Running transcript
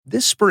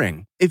This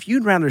spring, if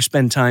you'd rather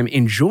spend time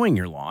enjoying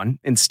your lawn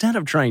instead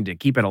of trying to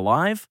keep it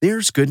alive,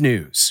 there's good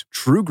news.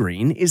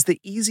 TruGreen is the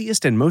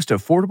easiest and most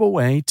affordable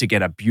way to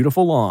get a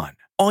beautiful lawn.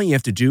 All you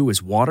have to do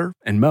is water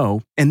and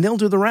mow, and they'll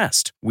do the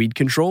rest. Weed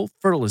control,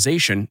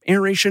 fertilization,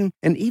 aeration,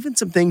 and even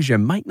some things you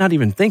might not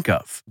even think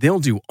of. They'll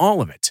do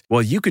all of it,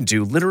 while you can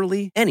do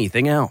literally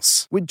anything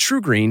else. With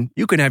TruGreen,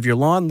 you can have your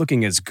lawn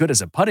looking as good as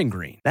a putting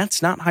green.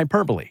 That's not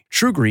hyperbole.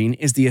 TruGreen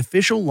is the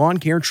official lawn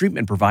care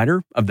treatment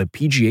provider of the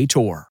PGA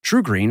Tour.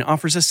 TruGreen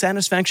offers a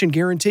satisfaction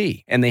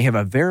guarantee, and they have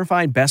a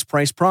verified best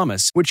price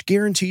promise, which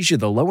guarantees you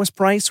the lowest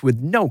price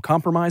with no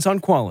compromise on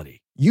quality.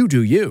 You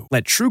do you.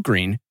 Let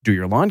TruGreen do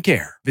your lawn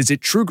care. Visit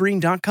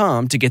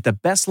TruGreen.com to get the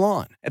best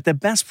lawn at the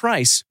best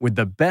price with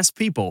the best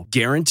people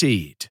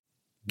guaranteed.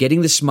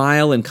 Getting the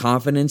smile and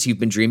confidence you've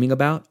been dreaming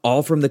about,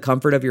 all from the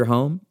comfort of your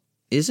home,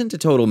 isn't a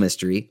total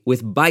mystery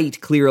with Byte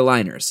clear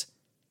aligners.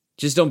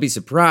 Just don't be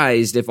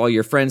surprised if all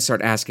your friends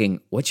start asking,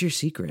 "What's your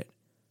secret?"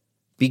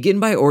 Begin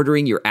by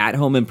ordering your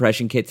at-home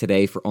impression kit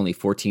today for only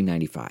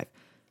 $14.95.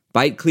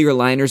 Byte clear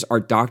aligners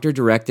are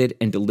doctor-directed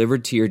and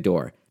delivered to your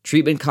door.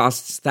 Treatment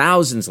costs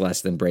thousands less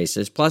than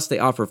braces, plus they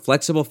offer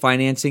flexible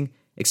financing,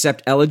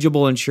 accept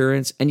eligible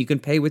insurance, and you can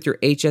pay with your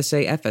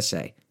HSA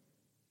FSA.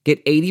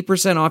 Get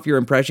 80% off your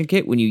impression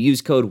kit when you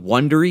use code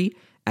WONDERY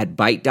at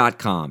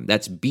Byte.com.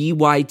 That's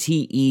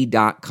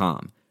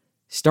BYTE.com.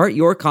 Start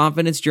your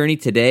confidence journey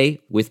today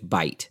with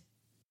Byte.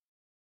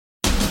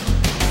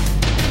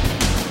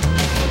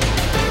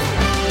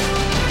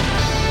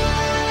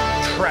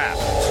 Trapped.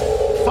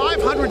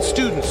 500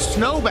 students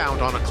snowbound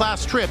on a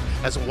class trip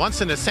as a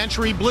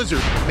once-in-a-century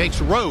blizzard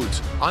makes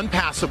roads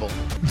unpassable.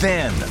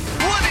 Then,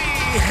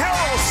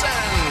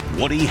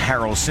 Woody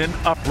Harrelson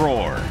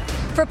uproar.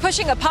 For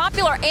pushing a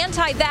popular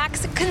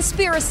anti-vax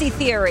conspiracy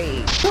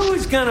theory.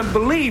 Who's gonna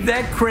believe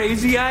that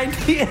crazy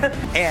idea?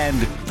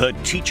 And the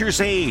teacher's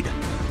aide,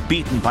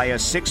 beaten by a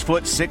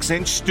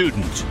 6'6"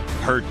 student.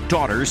 Her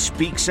daughter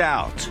speaks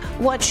out.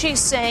 What she's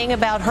saying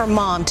about her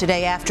mom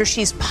today after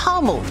she's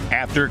pummeled.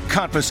 After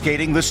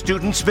confiscating the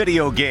student's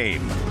video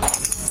game.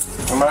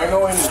 Am I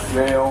going to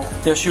jail?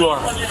 Yes, you are.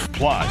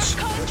 Plus,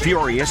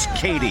 furious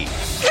Katie.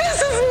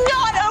 This is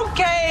not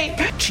okay!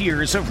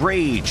 Tears of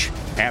rage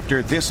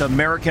after this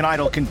American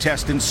Idol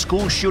contestant's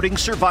school shooting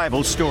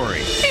survival story.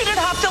 You didn't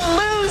have to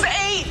lose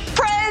 8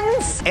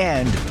 friends!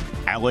 And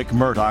Alec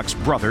Murdaugh's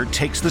brother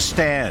takes the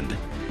stand.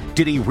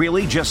 Did he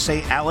really just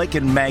say Alec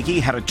and Maggie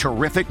had a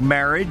terrific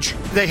marriage?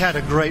 They had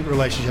a great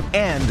relationship.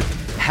 And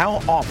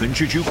how often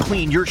should you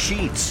clean your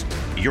sheets,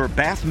 your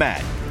bath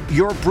mat,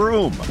 your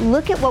broom?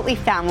 Look at what we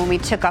found when we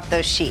took off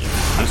those sheets.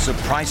 The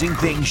surprising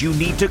things you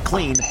need to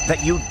clean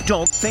that you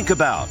don't think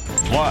about.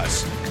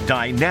 Plus,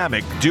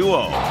 dynamic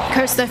duo.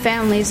 Curse their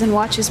families and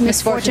watch as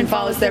misfortune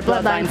follows their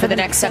bloodline for the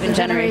next 7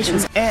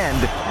 generations.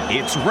 And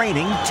it's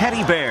raining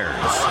teddy bears.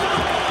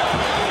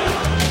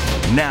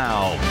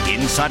 Now,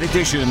 Inside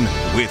Edition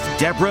with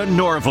Deborah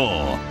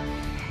Norville.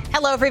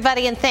 Hello,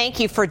 everybody, and thank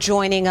you for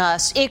joining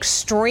us.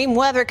 Extreme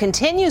weather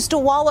continues to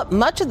wallop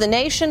much of the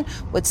nation,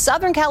 with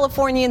Southern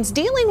Californians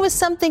dealing with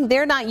something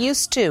they're not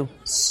used to,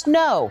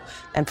 snow.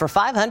 And for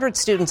 500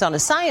 students on a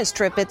science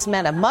trip, it's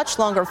meant a much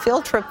longer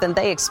field trip than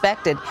they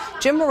expected.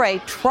 Jim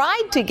Murray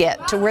tried to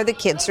get to where the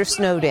kids are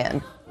snowed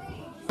in.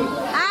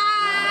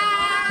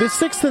 The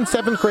 6th and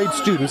 7th grade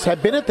students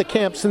have been at the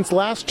camp since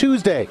last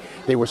Tuesday.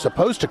 They were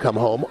supposed to come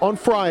home on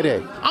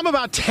Friday. I'm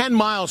about 10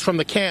 miles from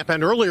the camp,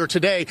 and earlier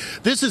today,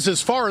 this is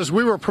as far as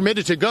we were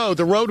permitted to go.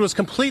 The road was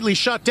completely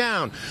shut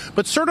down.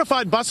 But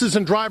certified buses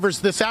and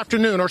drivers this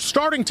afternoon are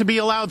starting to be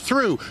allowed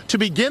through to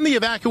begin the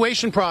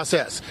evacuation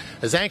process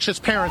as anxious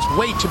parents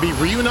wait to be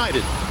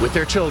reunited with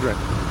their children.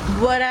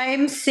 What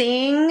I'm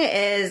seeing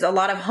is a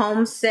lot of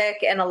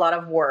homesick and a lot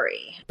of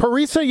worry.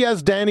 Parisa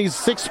Yazdani's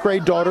 6th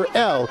grade daughter,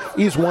 Elle,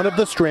 is one of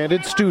the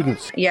stranded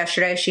students.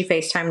 Yesterday, she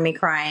FaceTimed me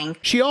crying.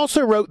 She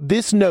also wrote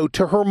this note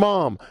to her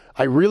mom.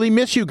 I really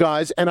miss you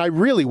guys, and I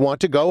really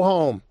want to go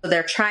home.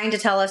 They're trying to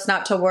tell us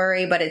not to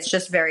worry, but it's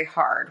just very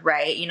hard,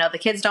 right? You know, the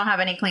kids don't have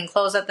any clean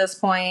clothes at this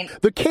point.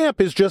 The camp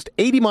is just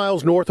 80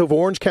 miles north of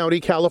Orange County,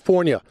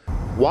 California.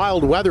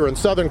 Wild weather in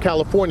Southern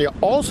California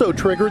also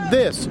triggered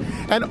this.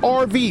 An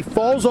RV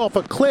falls off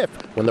a cliff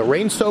when the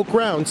rain-soaked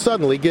ground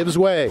suddenly gives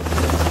way.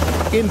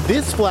 In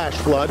this flash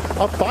flood,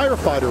 a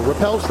firefighter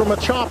rappels from a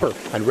chopper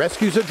and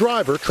rescues a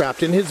driver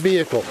trapped in his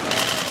vehicle.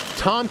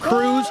 Tom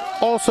Cruise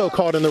also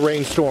caught in the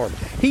rainstorm.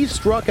 He's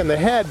struck in the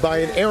head by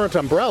an errant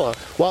umbrella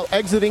while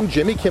exiting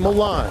Jimmy Kimmel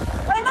Live.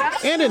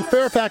 And in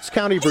Fairfax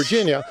County,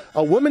 Virginia,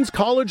 a women's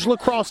college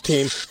lacrosse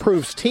team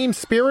proves team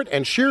spirit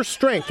and sheer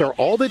strength are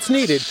all that's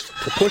needed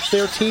to push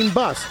their team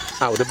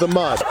bus out of the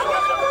mud.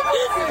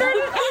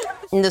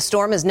 The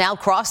storm has now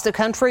crossed the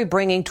country,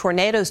 bringing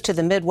tornadoes to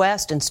the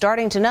Midwest and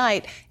starting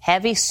tonight,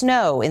 heavy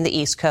snow in the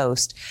East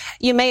Coast.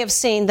 You may have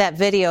seen that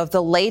video of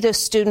the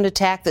latest student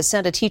attack that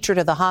sent a teacher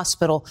to the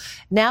hospital.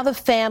 Now the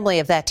family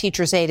of that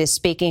teacher's aide is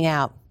speaking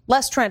out.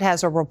 Les Trent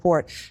has a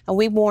report, and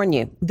we warn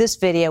you, this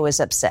video is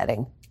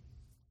upsetting.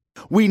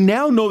 We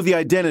now know the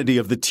identity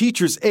of the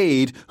teacher's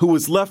aide who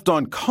was left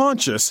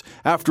unconscious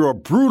after a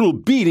brutal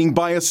beating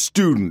by a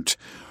student.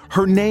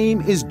 Her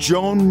name is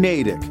Joan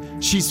Natick.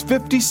 She's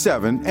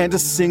 57 and a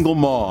single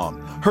mom.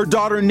 Her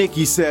daughter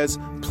Nikki says,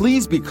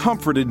 "Please be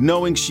comforted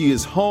knowing she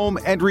is home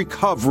and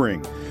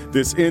recovering.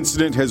 This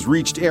incident has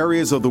reached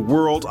areas of the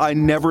world I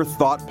never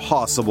thought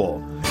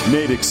possible."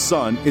 Natick's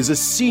son is a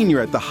senior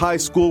at the high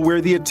school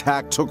where the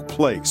attack took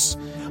place.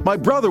 "My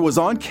brother was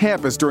on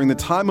campus during the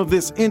time of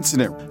this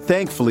incident.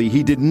 Thankfully,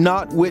 he did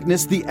not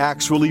witness the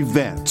actual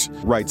event,"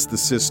 writes the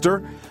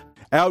sister.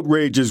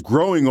 Outrage is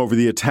growing over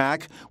the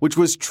attack, which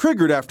was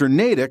triggered after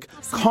Natick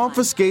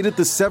confiscated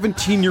the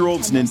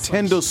 17-year-old's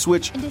Nintendo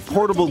Switch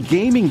portable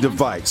gaming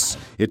device.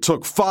 It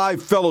took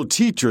 5 fellow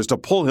teachers to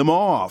pull him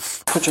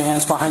off. Put your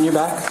hands behind your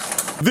back.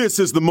 This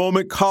is the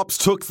moment cops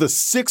took the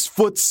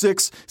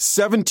 6'6",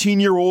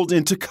 17-year-old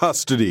into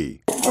custody.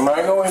 Am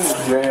I going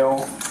to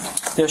jail?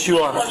 Yes, you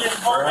are.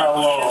 For how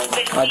long?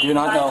 I do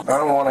not know. I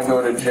don't want to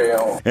go to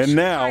jail. And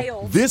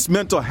now, this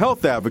mental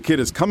health advocate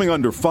is coming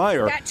under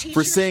fire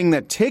for saying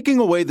that taking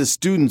away the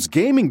student's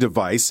gaming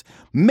device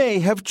may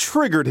have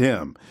triggered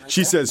him.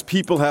 She says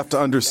people have to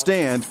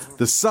understand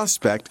the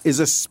suspect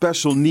is a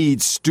special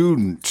needs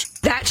student.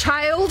 That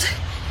child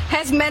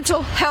has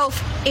mental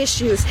health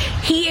issues.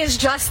 He is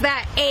just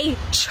that, a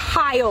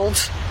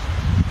child.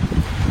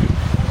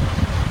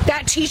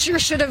 That teacher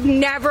should have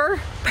never,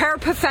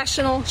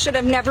 paraprofessional, should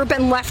have never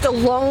been left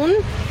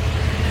alone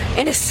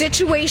in a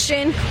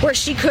situation where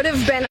she could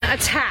have been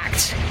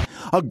attacked.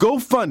 A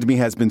GoFundMe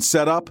has been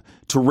set up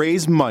to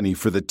raise money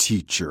for the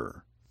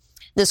teacher.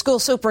 The school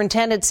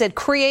superintendent said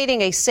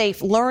creating a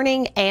safe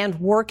learning and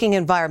working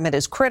environment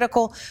is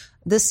critical.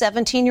 The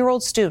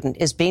 17-year-old student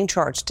is being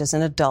charged as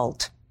an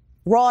adult.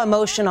 Raw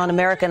emotion on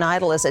American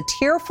Idol as a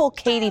tearful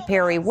Katy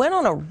Perry went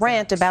on a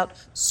rant about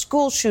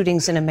school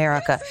shootings in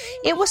America.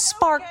 It was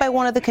sparked by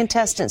one of the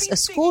contestants, a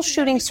school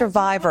shooting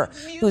survivor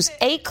whose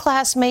 8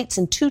 classmates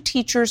and 2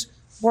 teachers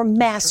were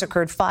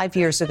massacred 5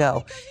 years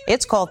ago.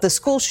 It's called The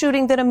School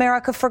Shooting That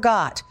America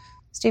Forgot.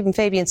 Stephen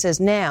Fabian says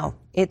now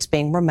it's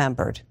being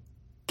remembered.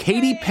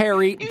 Katy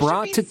Perry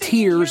brought to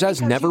tears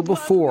as never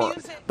before.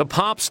 The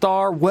pop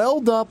star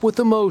welled up with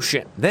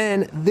emotion.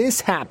 Then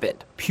this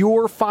happened.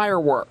 Pure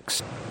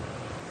fireworks.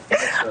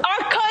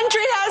 Our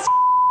country has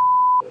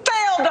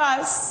failed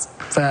us.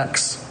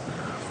 Facts.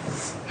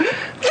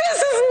 This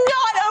is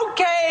not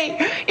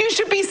okay. You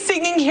should be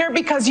singing here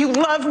because you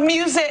love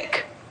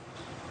music.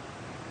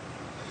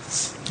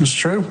 It's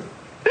true. Not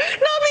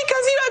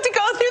because you had to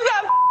go through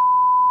that.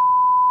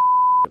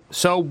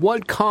 So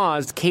what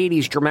caused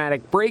Katy's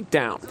dramatic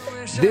breakdown?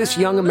 This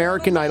young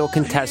American Idol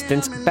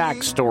contestant's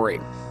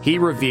backstory. He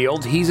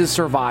revealed he's a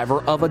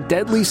survivor of a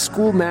deadly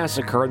school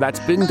massacre that's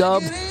been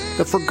dubbed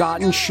the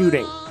Forgotten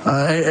Shooting.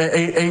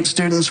 8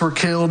 students were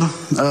killed.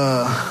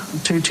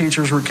 2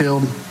 teachers were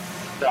killed.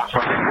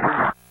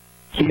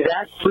 He's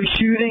actually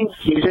shooting.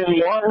 He's in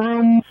the art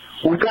room.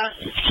 We got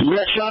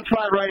shots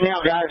fired right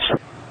now, guys.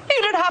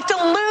 You didn't have to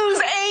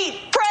lose 8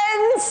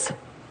 friends.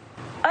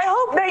 I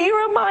hope that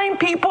you remind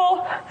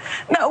people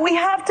that we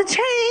have to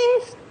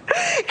change.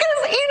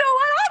 Because you know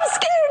what? I'm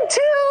scared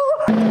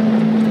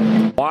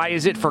too. Why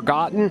is it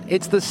forgotten?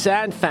 It's the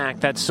sad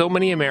fact that so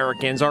many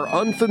Americans are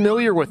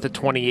unfamiliar with the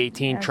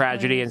 2018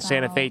 tragedy in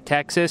Santa Fe,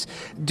 Texas,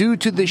 due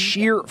to the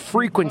sheer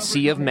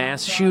frequency of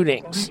mass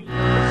shootings.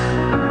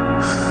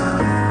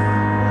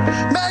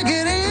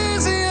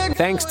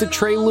 Thanks to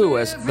Trey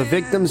Lewis, the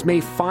victims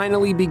may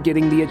finally be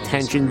getting the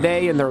attention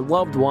they and their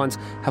loved ones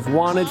have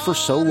wanted for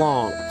so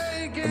long.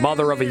 The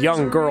mother of a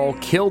young girl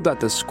killed at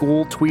the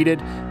school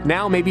tweeted,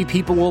 "Now maybe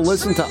people will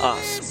listen to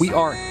us. We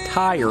are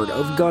tired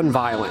of gun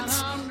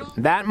violence."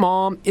 That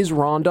mom is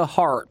Rhonda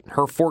Hart.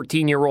 Her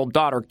 14-year-old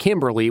daughter,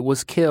 Kimberly,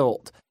 was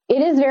killed.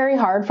 It is very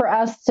hard for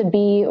us to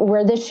be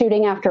where this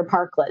shooting after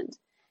Parkland,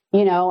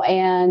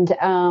 and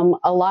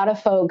a lot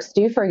of folks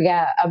do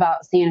forget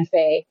about Santa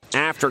Fe.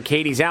 After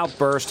Katy's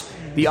outburst,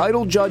 the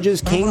Idol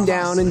judges came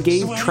down and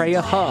gave Trey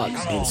a hug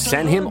and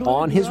sent him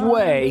on his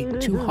way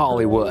to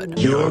Hollywood.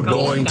 You're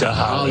going to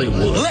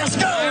Hollywood. Let's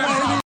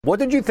go! What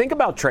did you think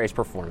about Trey's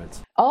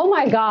performance? Oh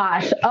my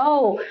gosh.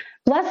 Oh,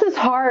 bless his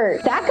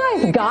heart. That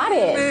guy's got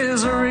it.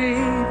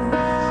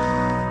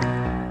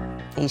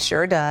 He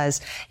sure does.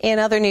 In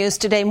other news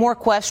today, more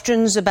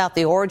questions about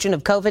the origin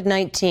of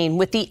COVID-19,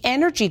 with the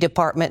Energy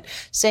Department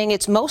saying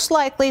it's most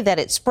likely that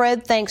it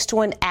spread thanks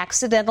to an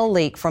accidental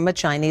leak from a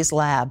Chinese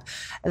lab.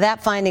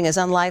 That finding is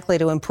unlikely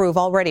to improve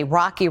already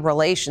rocky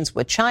relations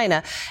with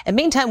China. And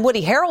meantime,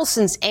 Woody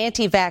Harrelson's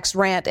anti-vax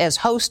rant as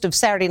host of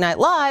Saturday Night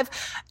Live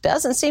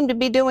doesn't seem to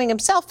be doing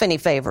himself any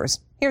favors.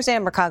 Here's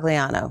Ann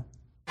Mercogliano.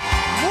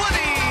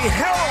 Woody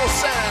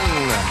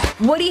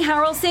Harrelson! Woody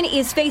Harrelson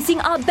is facing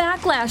a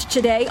backlash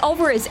today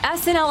over his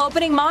SNL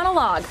opening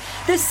monologue.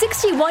 The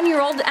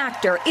 61-year-old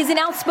actor is an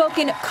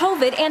outspoken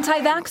COVID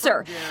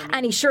anti-vaxxer,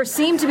 and he sure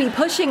seemed to be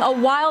pushing a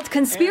wild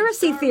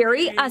conspiracy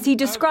theory as he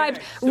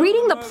described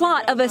reading the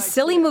plot of a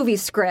silly movie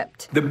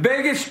script. The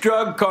biggest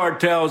drug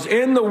cartels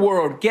in the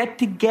world get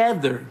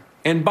together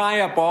and buy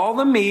up all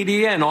the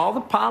media and all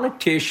the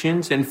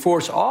politicians and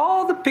force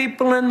all the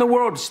people in the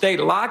world to stay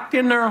locked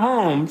in their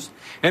homes.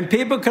 And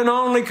people can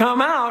only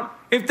come out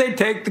if they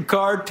take the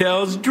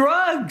cartel's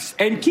drugs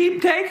and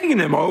keep taking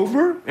them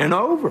over and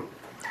over.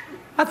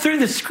 I threw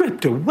the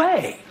script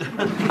away.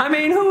 I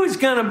mean, who is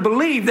going to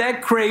believe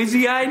that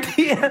crazy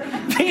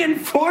idea, being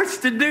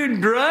forced to do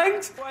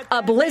drugs?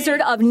 A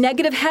blizzard of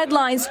negative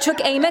headlines took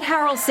aim at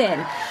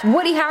Harrelson.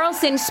 Woody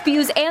Harrelson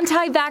spews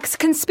anti-vax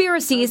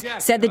conspiracies,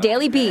 said the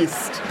Daily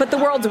Beast. But the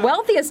world's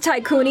wealthiest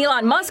tycoon,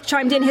 Elon Musk,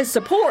 chimed in his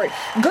support.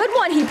 Good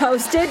one, he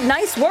posted.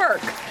 Nice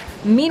work.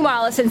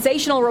 Meanwhile, a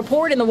sensational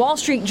report in the Wall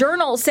Street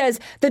Journal says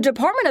the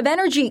Department of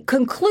Energy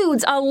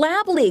concludes a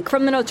lab leak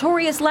from the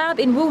notorious lab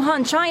in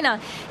Wuhan,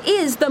 China,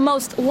 is the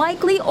most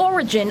likely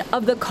origin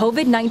of the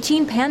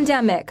COVID-19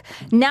 pandemic.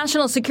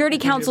 National Security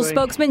Council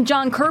spokesman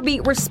John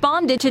Kirby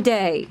responded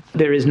today.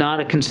 There is not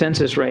a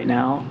consensus right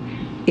now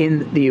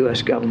in the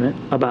U.S. government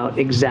about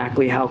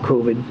exactly how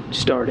COVID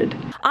started.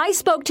 I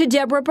spoke to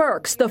Deborah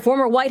Birx, the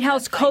former White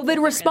House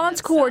COVID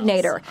response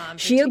coordinator.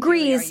 She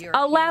agrees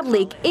a lab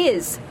leak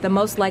is the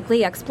most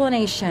likely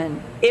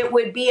explanation. It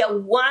would be a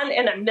 1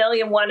 in a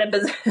million, 1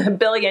 in a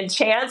billion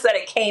chance that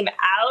it came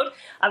out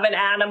of an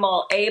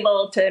animal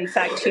able to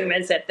infect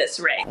humans at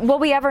this rate. Will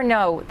we ever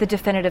know the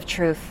definitive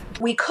truth?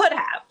 We could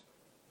have.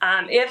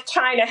 If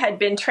China had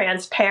been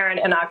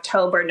transparent in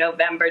October,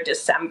 November,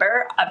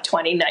 December of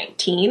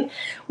 2019,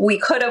 we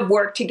could have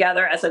worked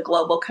together as a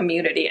global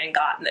community and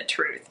gotten the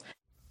truth.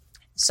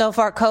 So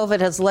far, COVID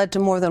has led to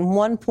more than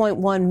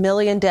 1.1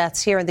 million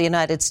deaths here in the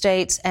United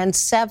States and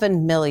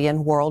 7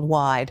 million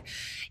worldwide.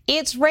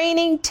 It's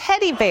raining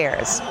teddy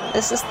bears.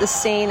 This is the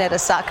scene at a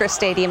soccer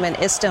stadium in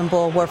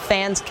Istanbul where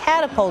fans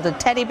catapulted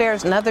teddy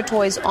bears and other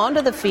toys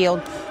onto the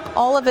field.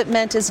 All of it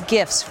meant as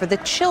gifts for the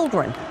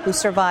children who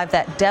survived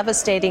that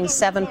devastating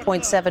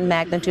 7.7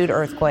 magnitude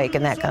earthquake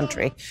in that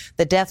country.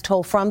 The death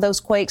toll from those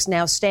quakes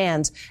now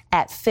stands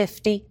at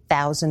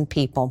 50,000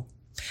 people.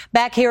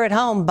 Back here at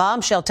home,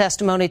 bombshell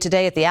testimony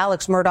today at the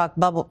Alex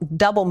Murdaugh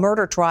double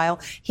murder trial.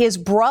 His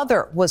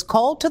brother was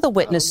called to the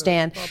witness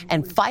stand,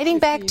 and fighting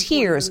back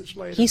tears,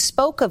 he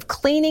spoke of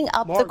cleaning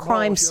up the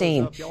crime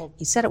scene.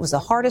 He said it was the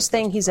hardest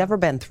thing he's ever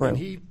been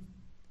through.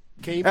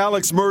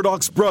 Alex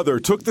Murdaugh's brother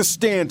took the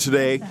stand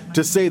today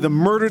to say the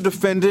murder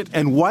defendant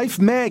and wife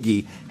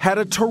Maggie had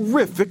a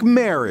terrific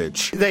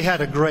marriage. They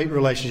had a great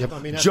relationship.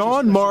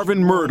 John Marvin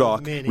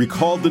Murdaugh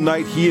recalled the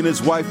night he and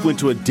his wife went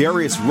to a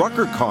Darius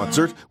Rucker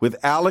concert with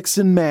Alex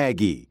and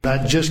Maggie.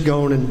 I'd just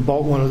gone and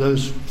bought one of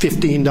those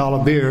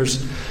 $15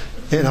 beers,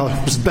 and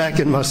I was back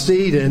in my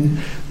seat, and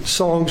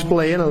songs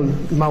playing,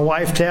 and my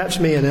wife taps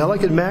me, and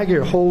Alec and Maggie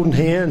are holding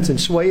hands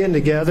and swaying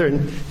together,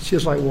 and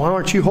she's like, "Why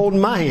aren't you holding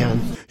my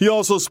hand?" He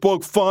also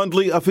spoke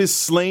fondly of his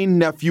slain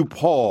nephew,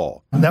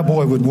 Paul. That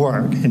boy would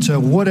work, and so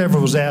whatever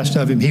was asked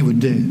of him, he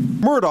would do.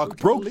 Murdaugh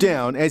broke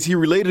down as he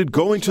related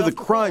going to the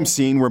crime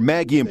scene where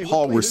Maggie and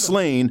Paul were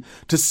slain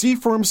to see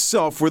for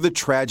himself where the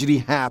tragedy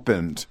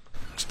happened.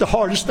 It's the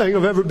hardest thing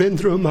I've ever been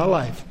through in my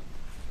life,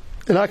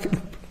 and I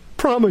can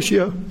promise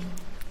you,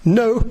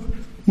 no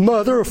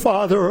mother or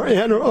father or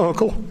aunt or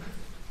uncle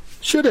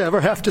should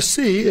ever have to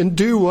see and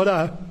do what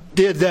I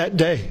did that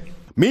day.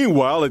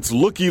 Meanwhile, it's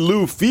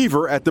looky-loo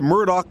fever at the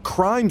Murdaugh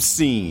crime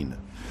scene.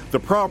 The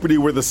property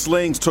where the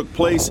slayings took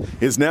place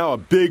is now a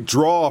big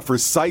draw for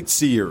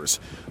sightseers.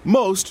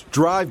 Most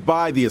drive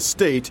by the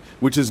estate,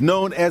 which is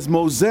known as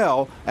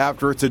Moselle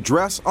after its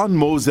address on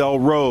Moselle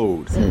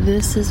Road. So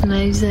this is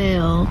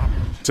Moselle.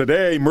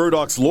 Today,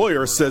 Murdaugh's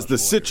lawyer says the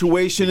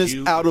situation is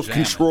out of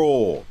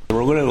control. There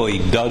were literally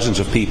dozens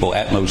of people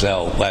at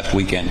Moselle last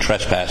weekend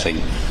trespassing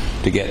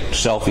to get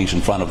selfies in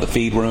front of the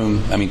feed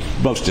room. I mean,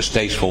 most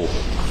distasteful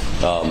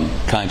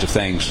kinds of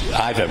things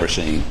I've ever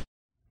seen.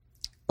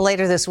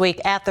 Later this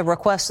week, at the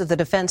request of the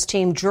defense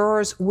team,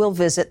 jurors will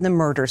visit the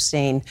murder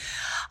scene.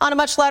 On a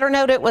much lighter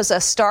note, it was a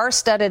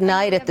star-studded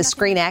night at the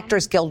Screen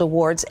Actors Guild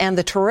Awards, and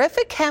the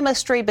terrific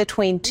chemistry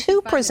between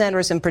two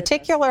presenters in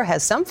particular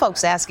has some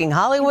folks asking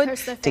Hollywood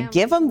to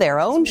give them their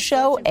own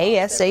show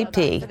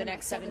ASAP.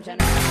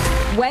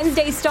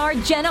 Wednesday star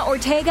Jenna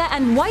Ortega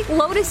and White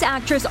Lotus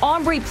actress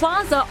Aubrey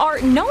Plaza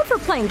are known for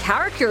playing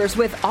characters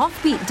with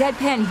offbeat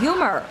deadpan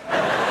humor.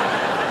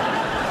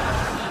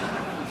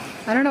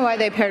 I don't know why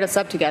they paired us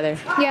up together.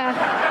 Yeah.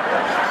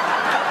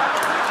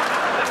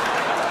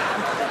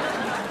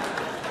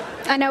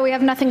 I know we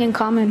have nothing in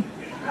common.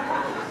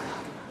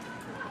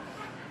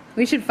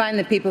 We should find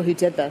the people who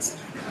did this.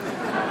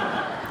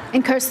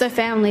 And curse their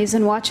families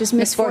and watch as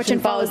misfortune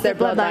follows their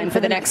bloodline for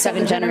the next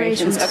 7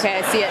 generations. Okay,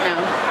 I see it now.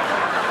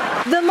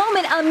 The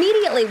moment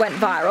immediately went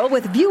viral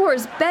with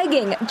viewers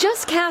begging,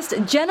 just cast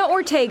Jenna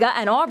Ortega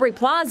and Aubrey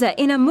Plaza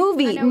in a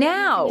movie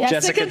now.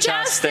 Jessica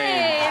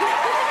Chastain.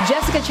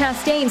 Jessica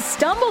Chastain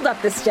stumbled up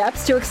the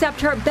steps to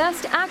accept her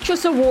Best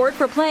Actress award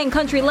for playing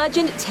country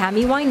legend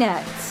Tammy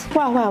Wynette.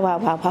 Wow, wow, wow,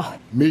 wow, wow.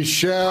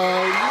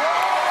 Michelle.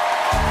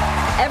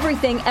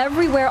 Everything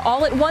Everywhere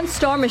All at Once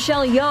star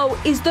Michelle Yeoh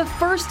is the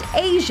first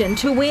Asian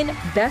to win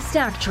Best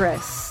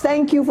Actress.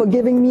 Thank you for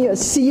giving me a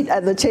seat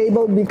at the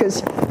table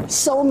because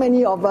so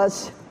many of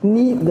us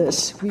need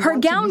this. Her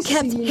gown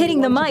kept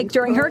hitting the mic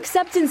during her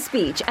acceptance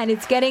speech, and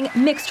it's getting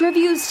mixed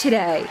reviews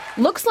today.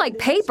 Looks like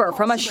paper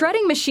from a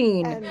shredding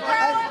machine.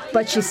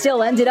 But she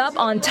still ended up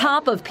on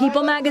top of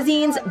People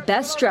magazine's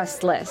Best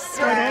Dressed list.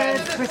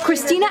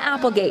 Christina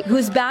Applegate,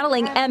 who's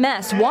battling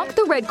MS, walked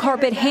the red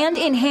carpet hand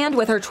in hand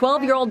with her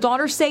 12-year-old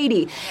daughter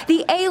Sadie.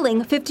 The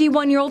ailing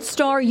 51-year-old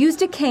star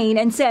used a cane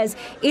and says,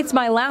 "It's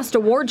my last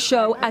award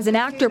show as an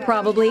actor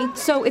probably,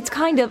 so it's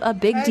kind of a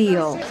big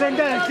deal."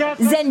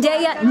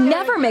 Zendaya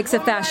never makes a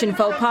fashion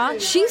faux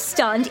pas. She's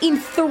stunned in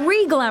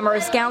 3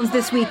 glamorous gowns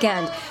this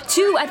weekend.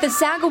 2 at the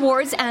SAG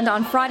Awards, and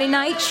on Friday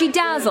night, she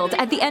dazzled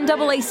at the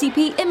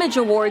NAACP Image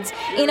Awards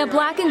in a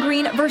black and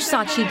green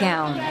Versace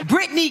gown.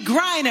 Brittany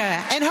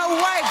Griner and her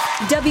wife.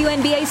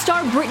 WNBA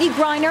star Brittany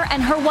Griner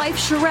and her wife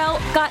Sherelle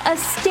got a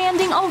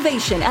standing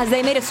ovation as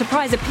they made a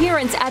surprise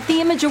appearance at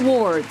the Image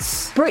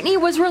Awards. Brittany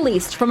was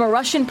released from a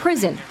Russian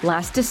prison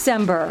last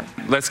December.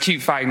 Let's keep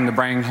fighting to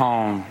bring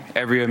home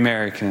every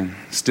American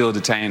still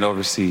detained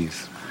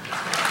overseas.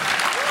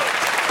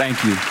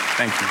 Thank you.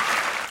 Thank you.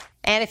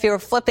 And if you were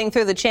flipping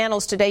through the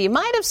channels today, you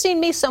might have seen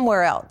me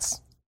somewhere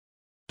else.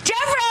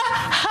 Deborah,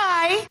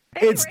 hi.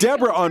 It's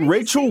Deborah on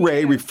Rachel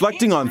Ray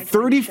reflecting on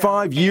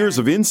 35 years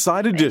of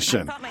Inside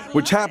Edition,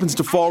 which happens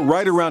to fall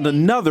right around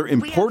another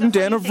important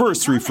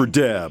anniversary for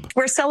Deb.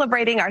 We're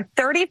celebrating our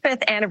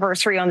 35th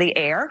anniversary on the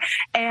air,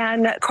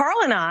 and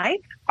Carl and I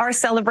are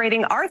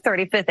celebrating our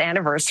 35th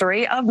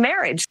anniversary of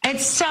marriage.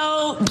 It's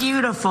so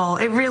beautiful.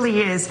 It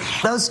really is.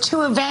 Those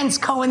two events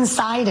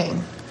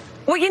coinciding.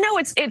 Well, you know,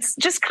 it's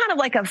just kind of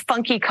like a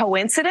funky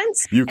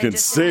coincidence. You can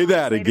say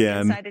that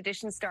again. Inside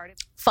Edition started.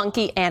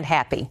 Funky and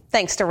happy.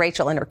 Thanks to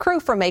Rachel and her crew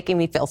for making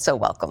me feel so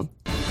welcome.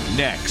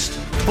 Next,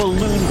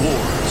 balloon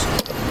wars.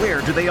 Where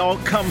do they all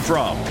come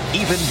from?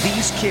 Even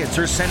these kids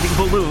are sending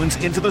balloons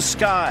into the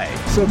sky.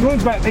 So the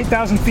balloon's about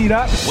 8,000 feet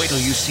up. Wait till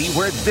you see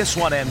where this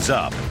one ends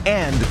up.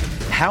 And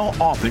how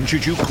often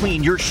should you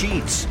clean your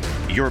sheets,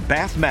 your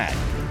bath mat,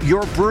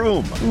 your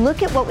broom?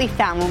 Look at what we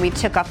found when we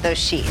took off those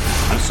sheets.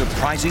 The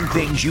surprising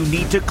things you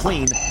need to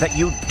clean that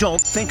you don't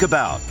think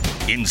about.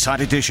 Inside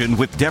Edition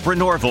with Deborah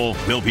Norville.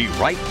 We'll be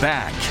right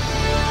back.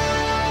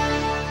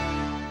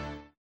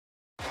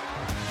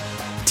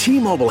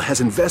 T-Mobile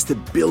has invested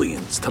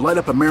billions to light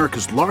up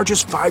America's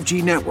largest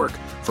 5G network,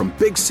 from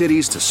big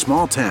cities to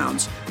small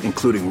towns,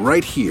 including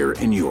right here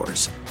in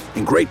yours.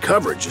 And great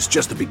coverage is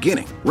just the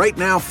beginning. Right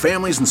now,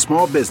 families and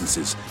small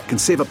businesses can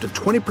save up to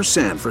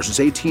 20% versus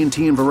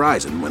AT&T and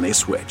Verizon when they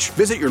switch.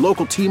 Visit your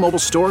local T-Mobile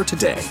store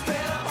today.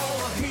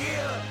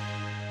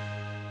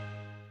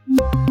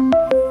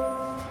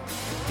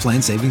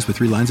 Plan savings with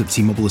 3 lines of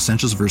T-Mobile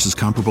Essentials versus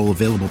comparable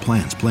available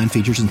plans. Plan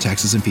features and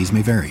taxes and fees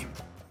may vary.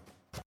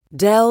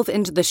 Delve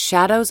into the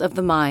shadows of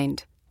the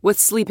mind with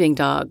Sleeping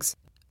Dogs,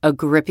 a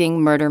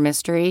gripping murder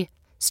mystery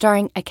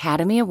starring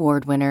Academy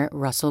Award winner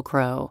Russell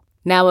Crowe.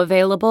 Now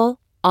available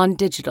on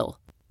digital.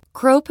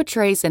 Crowe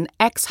portrays an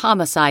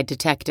ex-homicide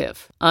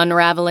detective,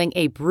 unraveling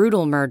a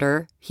brutal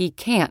murder he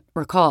can't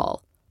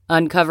recall.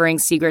 Uncovering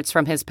secrets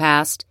from his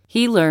past,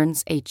 he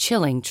learns a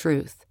chilling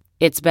truth.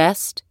 It's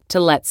best to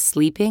let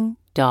sleeping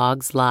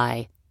dogs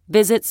lie.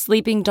 Visit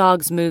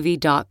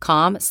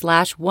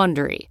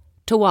sleepingdogsmovie.com/Wondery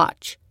to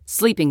watch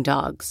Sleeping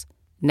Dogs,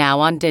 now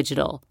on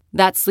digital.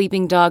 That's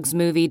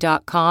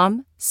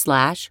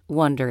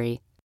sleepingdogsmovie.com/Wondery.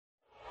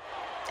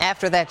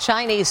 After that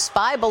Chinese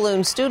spy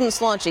balloon,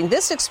 students launching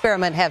this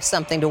experiment have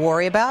something to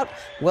worry about.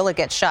 Will it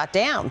get shot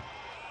down?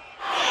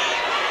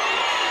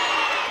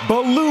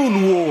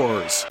 Balloon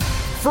wars.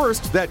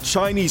 First, that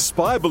Chinese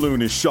spy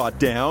balloon is shot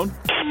down.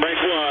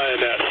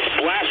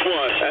 Last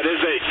one. That is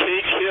a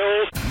big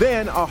kill.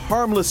 Then a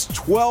harmless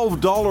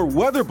 $12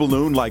 weather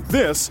balloon like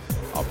this,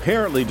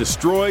 apparently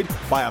destroyed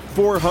by a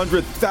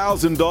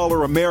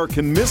 $400,000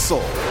 American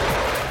missile.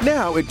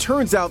 Now, it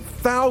turns out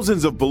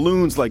thousands of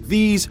balloons like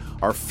these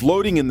are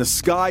floating in the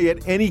sky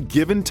at any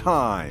given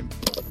time.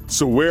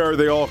 So where are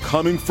they all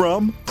coming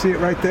from? See it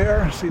right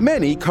there?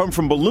 Many come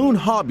from balloon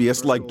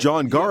hobbyists like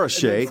John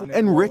Garachet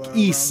and Rick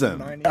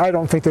Eason. I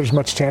don't think there's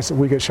much chance that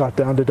we get shot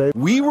down today.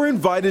 We were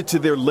invited to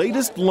their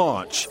latest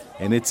launch,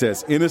 and it's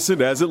as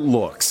innocent as it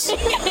looks.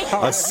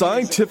 A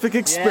scientific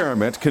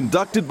experiment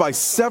conducted by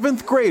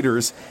 7th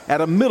graders at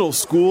a middle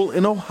school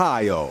in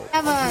Ohio.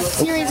 I have a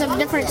series of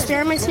different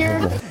experiments here.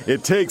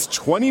 It takes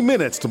 20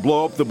 minutes to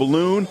blow up the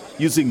balloon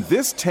using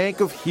this tank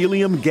of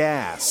helium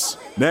gas.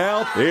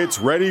 Now it's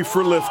ready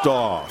for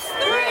liftoff.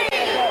 3, 2,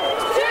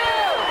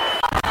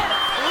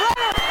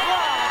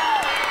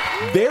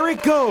 There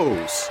it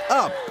goes.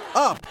 Up,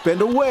 up,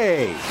 and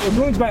away. The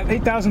balloon's about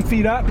 8,000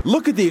 feet up.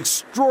 Look at the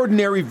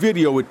extraordinary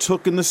video it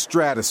took in the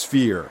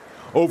stratosphere.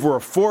 Over a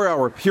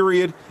 4-hour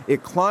period,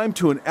 it climbed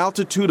to an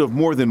altitude of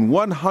more than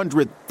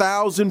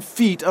 100,000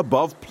 feet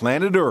above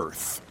planet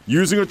Earth.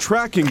 Using a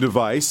tracking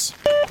device,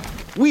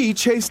 we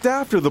chased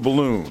after the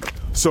balloon,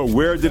 So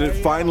where did it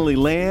finally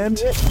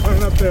land?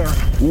 Right up there.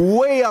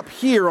 Way up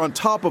here on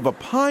top of a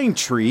pine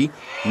tree,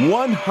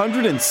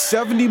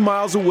 170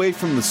 miles away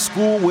from the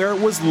school where it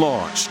was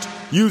launched.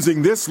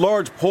 Using this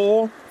large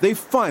pole, they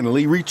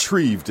finally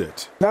retrieved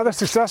it. Another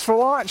successful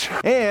launch.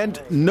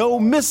 And no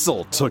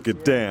missile took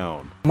it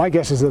down. My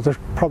guess is that they're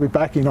probably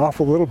backing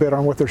off a little bit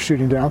on what they're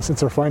shooting down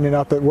since they're finding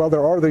out that, well,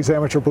 there are these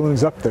amateur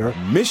balloons up there.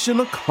 Mission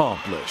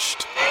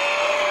accomplished.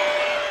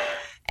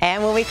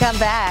 And when we come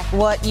back,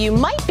 what you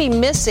might be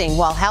missing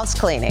while house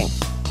cleaning.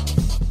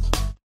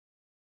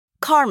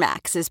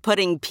 CarMax is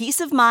putting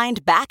peace of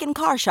mind back in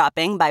car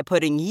shopping by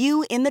putting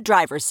you in the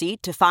driver's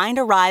seat to find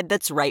a ride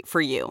that's right for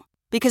you.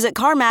 Because at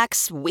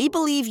CarMax, we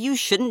believe you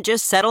shouldn't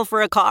just settle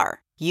for a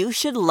car. You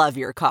should love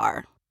your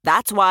car.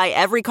 That's why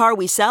every car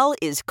we sell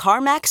is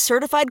CarMax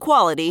certified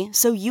quality,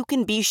 so you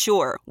can be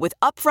sure with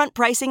upfront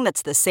pricing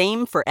that's the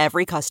same for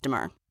every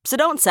customer. So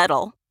don't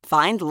settle.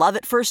 Find love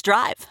at first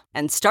drive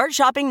and start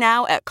shopping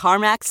now at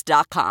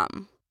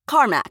CarMax.com.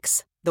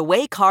 CarMax, the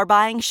way car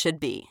buying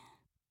should be.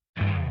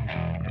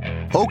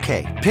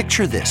 Okay,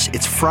 picture this.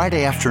 It's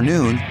Friday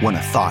afternoon when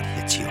a thought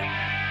hits you.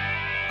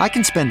 I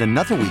can spend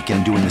another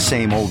weekend doing the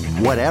same old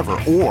whatever,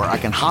 or I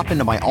can hop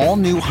into my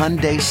all-new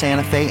Hyundai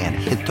Santa Fe and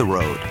hit the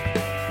road.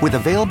 With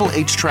available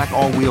H-Track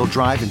all-wheel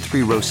drive and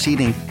 3-row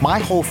seating, my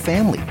whole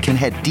family can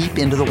head deep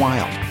into the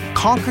wild.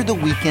 Conquer the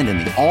weekend in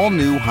the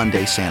all-new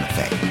Hyundai Santa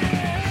Fe.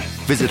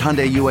 Visit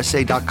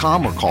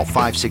HyundaiUSA.com or call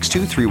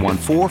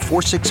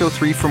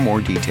 562-314-4603 for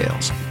more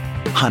details.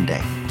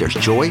 Hyundai, there's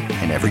joy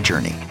in every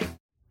journey.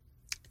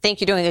 Think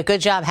you're doing a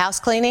good job house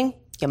cleaning?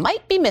 You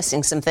might be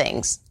missing some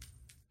things.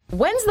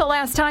 When's the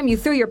last time you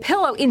threw your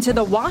pillow into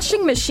the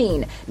washing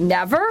machine?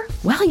 Never?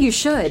 Well, you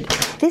should.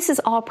 This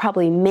is all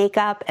probably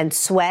makeup and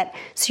sweat,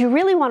 so you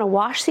really want to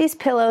wash these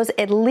pillows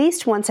at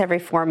least once every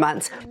 4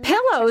 months.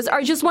 Pillows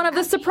are just one of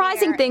the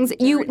surprising things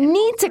you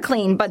need to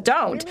clean but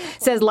don't,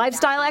 says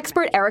lifestyle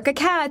expert Erica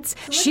Katz.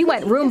 She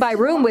went room by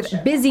room with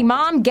busy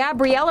mom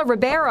Gabriela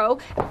Ribeiro,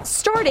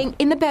 starting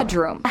in the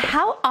bedroom.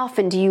 How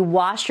often do you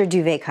wash your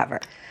duvet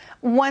cover?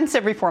 Once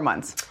every 4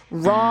 months.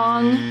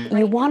 Wrong.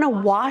 You want to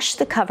wash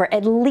the cover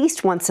at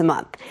least once a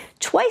month.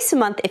 Twice a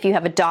month if you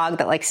have a dog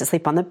that likes to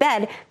sleep on the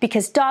bed,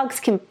 because dogs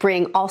can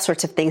bring all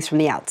sorts of things from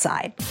the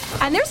outside.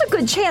 And there's a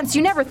good chance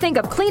you never think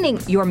of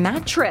cleaning your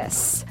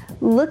mattress.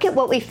 Look at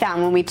what we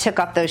found when we took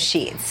off those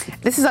sheets.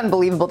 This is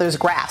unbelievable. There's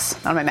grass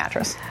on my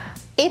mattress.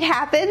 It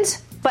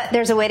happens, but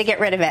there's a way to get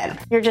rid of it.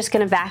 You're just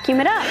going to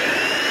vacuum it up.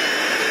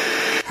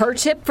 Her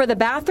tip for the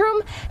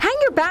bathroom? Hang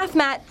your bath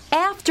mat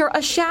after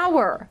a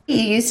shower. You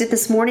used it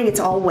this morning, it's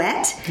all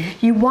wet.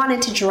 You want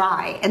it to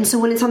dry, and so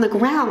when it's on the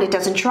ground, it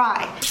doesn't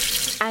dry.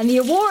 And the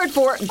award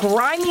for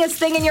grimiest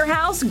thing in your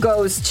house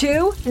goes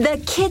to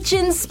the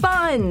kitchen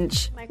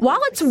sponge. While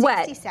it's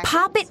wet,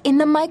 pop it in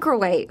the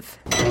microwave.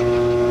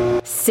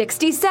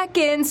 60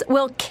 seconds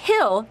will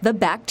kill the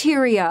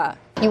bacteria.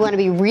 You want to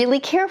be really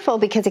careful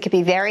because it could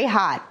be very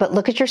hot, but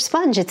look at your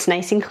sponge, it's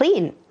nice and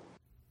clean.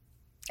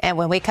 And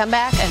when we come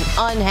back, an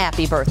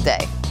unhappy birthday.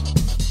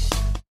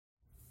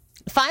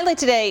 Finally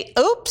today,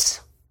 oops.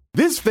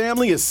 This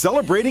family is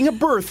celebrating a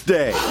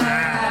birthday.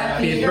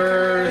 Happy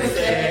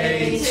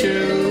birthday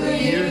to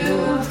you.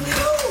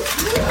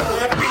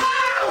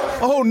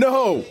 Oh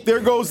no, there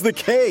goes the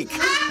cake.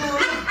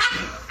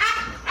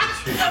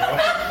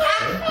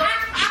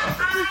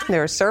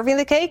 They're serving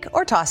the cake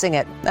or tossing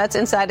it. That's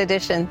Inside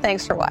Edition.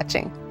 Thanks for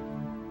watching.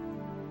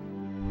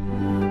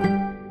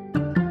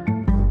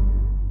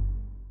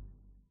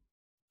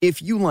 If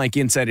you like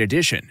Inside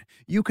Edition,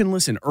 you can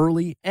listen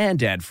early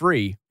and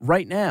ad-free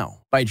right now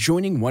by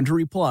joining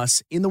Wondery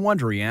Plus in the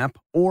Wondery app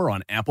or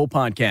on Apple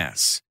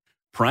Podcasts.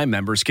 Prime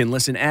members can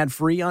listen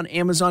ad-free on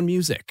Amazon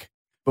Music.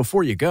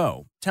 Before you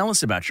go, tell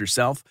us about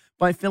yourself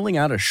by filling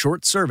out a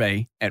short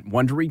survey at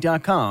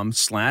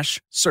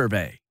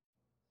Wondery.com/survey.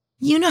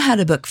 You know how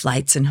to book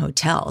flights and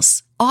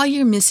hotels. All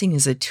you're missing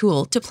is a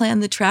tool to plan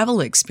the travel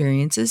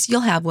experiences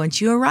you'll have once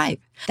you arrive.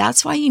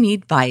 That's why you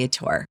need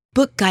Viator.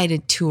 Book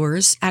guided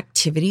tours,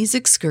 activities,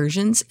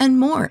 excursions, and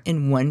more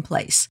in one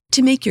place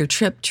to make your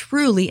trip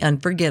truly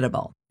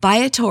unforgettable.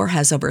 Viator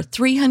has over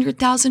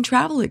 300,000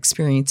 travel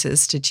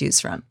experiences to choose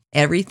from.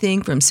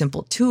 Everything from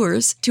simple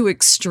tours to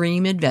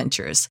extreme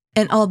adventures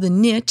and all the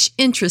niche,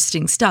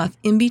 interesting stuff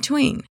in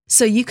between.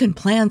 So you can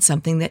plan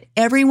something that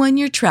everyone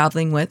you're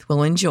traveling with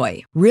will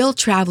enjoy. Real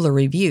traveler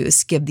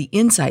reviews give the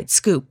inside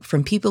scoop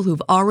from people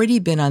who've already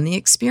been on the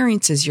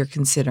experiences you're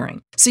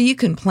considering. So you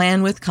can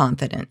plan with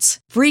confidence.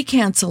 Free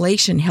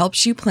cancellation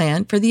helps you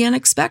plan for the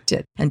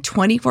unexpected. And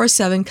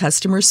 24/7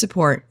 customer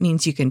support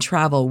means you can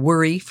travel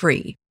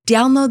worry-free.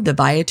 Download the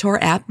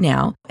Viator app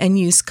now and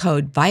use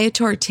code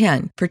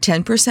Viator10 for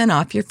 10%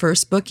 off your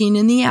first booking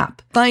in the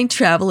app. Find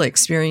travel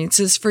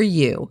experiences for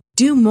you.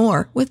 Do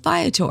more with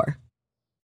Viator.